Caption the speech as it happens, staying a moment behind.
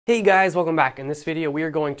Hey guys, welcome back. In this video we are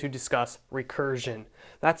going to discuss recursion.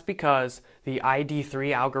 That's because the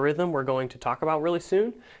ID3 algorithm we're going to talk about really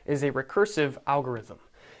soon is a recursive algorithm.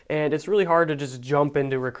 And it's really hard to just jump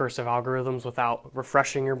into recursive algorithms without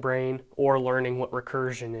refreshing your brain or learning what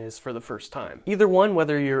recursion is for the first time. Either one,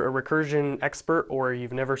 whether you're a recursion expert or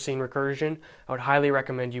you've never seen recursion, I would highly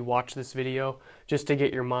recommend you watch this video just to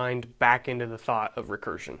get your mind back into the thought of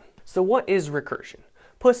recursion. So what is recursion?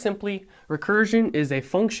 Put simply, recursion is a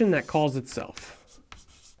function that calls itself.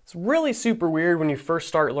 It's really super weird when you first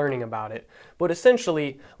start learning about it, but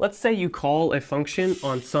essentially, let's say you call a function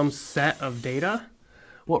on some set of data.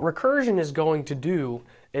 What recursion is going to do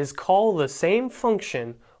is call the same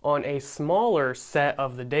function on a smaller set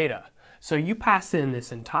of the data. So you pass in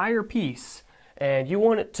this entire piece and you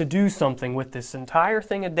want it to do something with this entire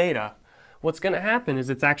thing of data. What's going to happen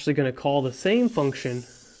is it's actually going to call the same function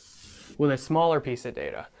with a smaller piece of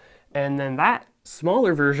data. And then that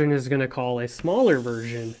smaller version is going to call a smaller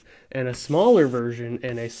version, and a smaller version,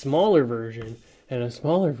 and a smaller version, and a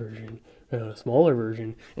smaller version, and a smaller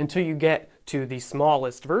version, until you get to the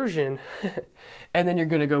smallest version, and then you're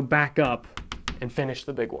going to go back up and finish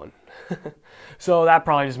the big one. So that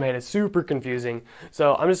probably just made it super confusing.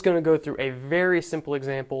 So I'm just going to go through a very simple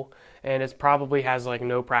example, and it probably has like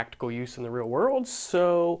no practical use in the real world,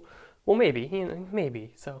 so well, maybe,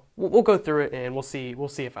 maybe. So we'll go through it and we'll see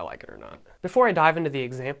if I like it or not. Before I dive into the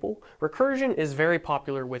example, recursion is very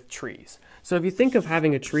popular with trees. So if you think of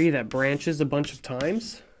having a tree that branches a bunch of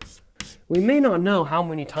times, we may not know how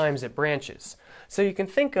many times it branches. So you can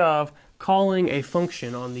think of calling a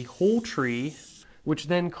function on the whole tree, which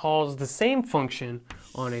then calls the same function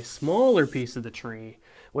on a smaller piece of the tree,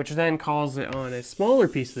 which then calls it on a smaller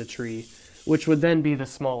piece of the tree, which would then be the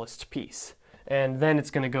smallest piece. And then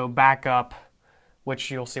it's going to go back up, which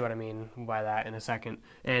you'll see what I mean by that in a second,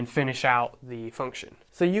 and finish out the function.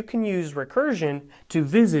 So you can use recursion to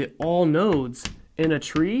visit all nodes in a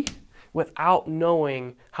tree without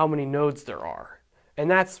knowing how many nodes there are. And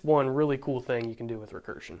that's one really cool thing you can do with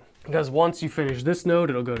recursion. Because once you finish this node,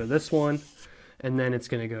 it'll go to this one, and then it's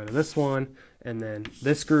going to go to this one, and then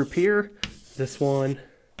this group here, this one,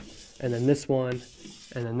 and then this one,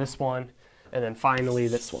 and then this one, and then finally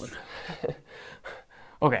this one.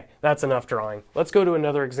 Okay, that's enough drawing. Let's go to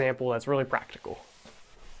another example that's really practical.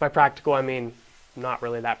 By practical, I mean not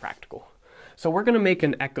really that practical. So we're going to make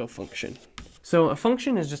an echo function. So a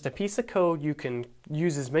function is just a piece of code you can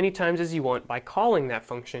use as many times as you want by calling that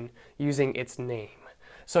function using its name.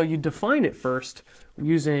 So you define it first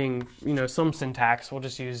using, some syntax. We'll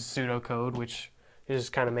just use pseudocode, which you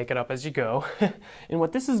just kind of make it up as you go. And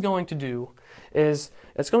what this is going to do is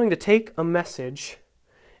it's going to take a message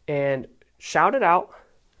and shout it out,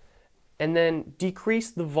 and then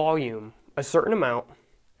decrease the volume a certain amount,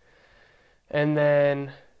 and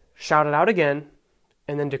then shout it out again,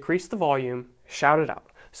 and then decrease the volume, shout it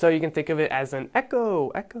out. So you can think of it as an echo,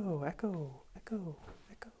 echo, echo, echo,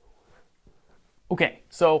 echo. Okay,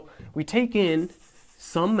 so we take in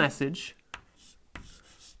some message.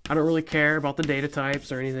 I don't really care about the data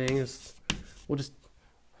types or anything. We'll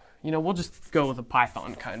just go with a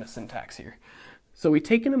Python kind of syntax here. So we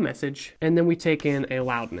take in a message, and then we take in a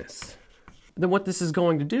loudness. Then what this is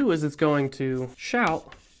going to do is it's going to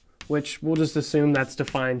shout, which we'll just assume that's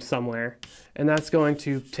defined somewhere, and that's going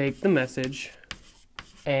to take the message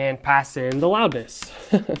and pass in the loudness.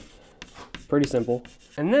 Pretty simple.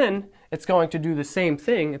 And then it's going to do the same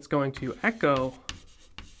thing. It's going to echo,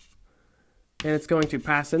 and it's going to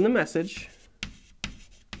pass in the message,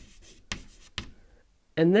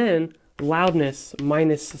 and then loudness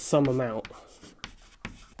minus some amount.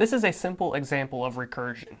 This is a simple example of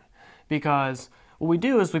recursion, because what we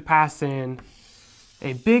do is we pass in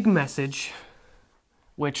a big message,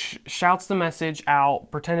 which shouts the message out,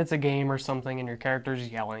 pretend it's a game or something and your character's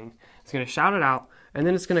yelling. It's going to shout it out, and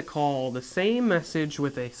then it's going to call the same message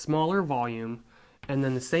with a smaller volume, and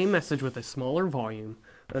then the same message with a smaller volume,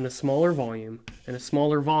 and a smaller volume, and a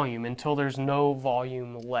smaller volume, until there's no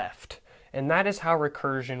volume left. And that is how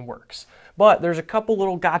recursion works. But there's a couple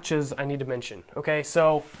little gotchas I need to mention. Okay,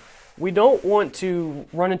 so we don't want to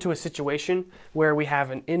run into a situation where we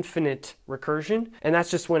have an infinite recursion, and that's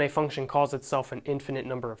just when a function calls itself an infinite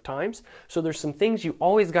number of times. So there's some things you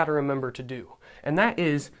always got to remember to do, and that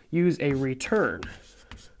is use a return.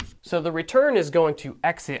 So the return is going to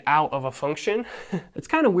exit out of a function. It's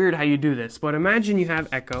kind of weird how you do this, but imagine you have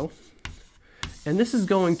echo, and this is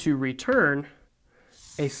going to return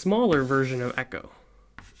a smaller version of echo,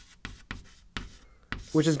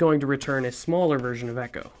 which is going to return a smaller version of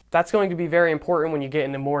echo. That's going to be very important when you get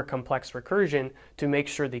into more complex recursion to make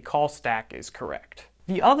sure the call stack is correct.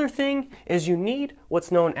 The other thing is you need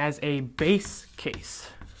what's known as a base case.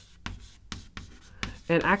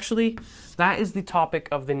 And actually, that is the topic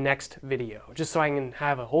of the next video, just so I can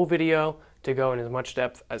have a whole video to go in as much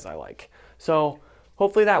depth as I like. So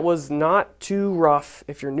hopefully that was not too rough.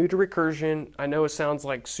 If you're new to recursion, I know it sounds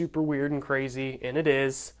like super weird and crazy, and it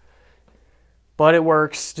is, but it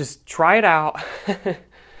works. Just try it out.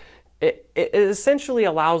 It essentially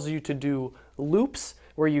allows you to do loops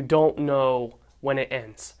where you don't know when it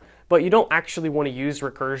ends. But you don't actually want to use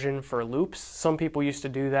recursion for loops. Some people used to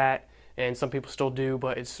do that, and some people still do,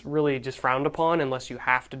 but it's really just frowned upon unless you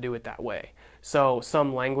have to do it that way. So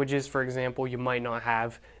some languages, for example, you might not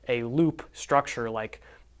have a loop structure like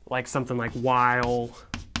something like while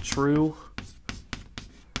true.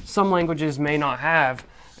 Some languages may not have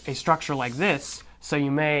a structure like this, so you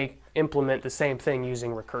may implement the same thing using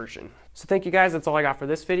recursion. So thank you guys, that's all I got for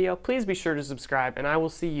this video. Please be sure to subscribe, and I will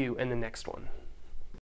see you in the next one.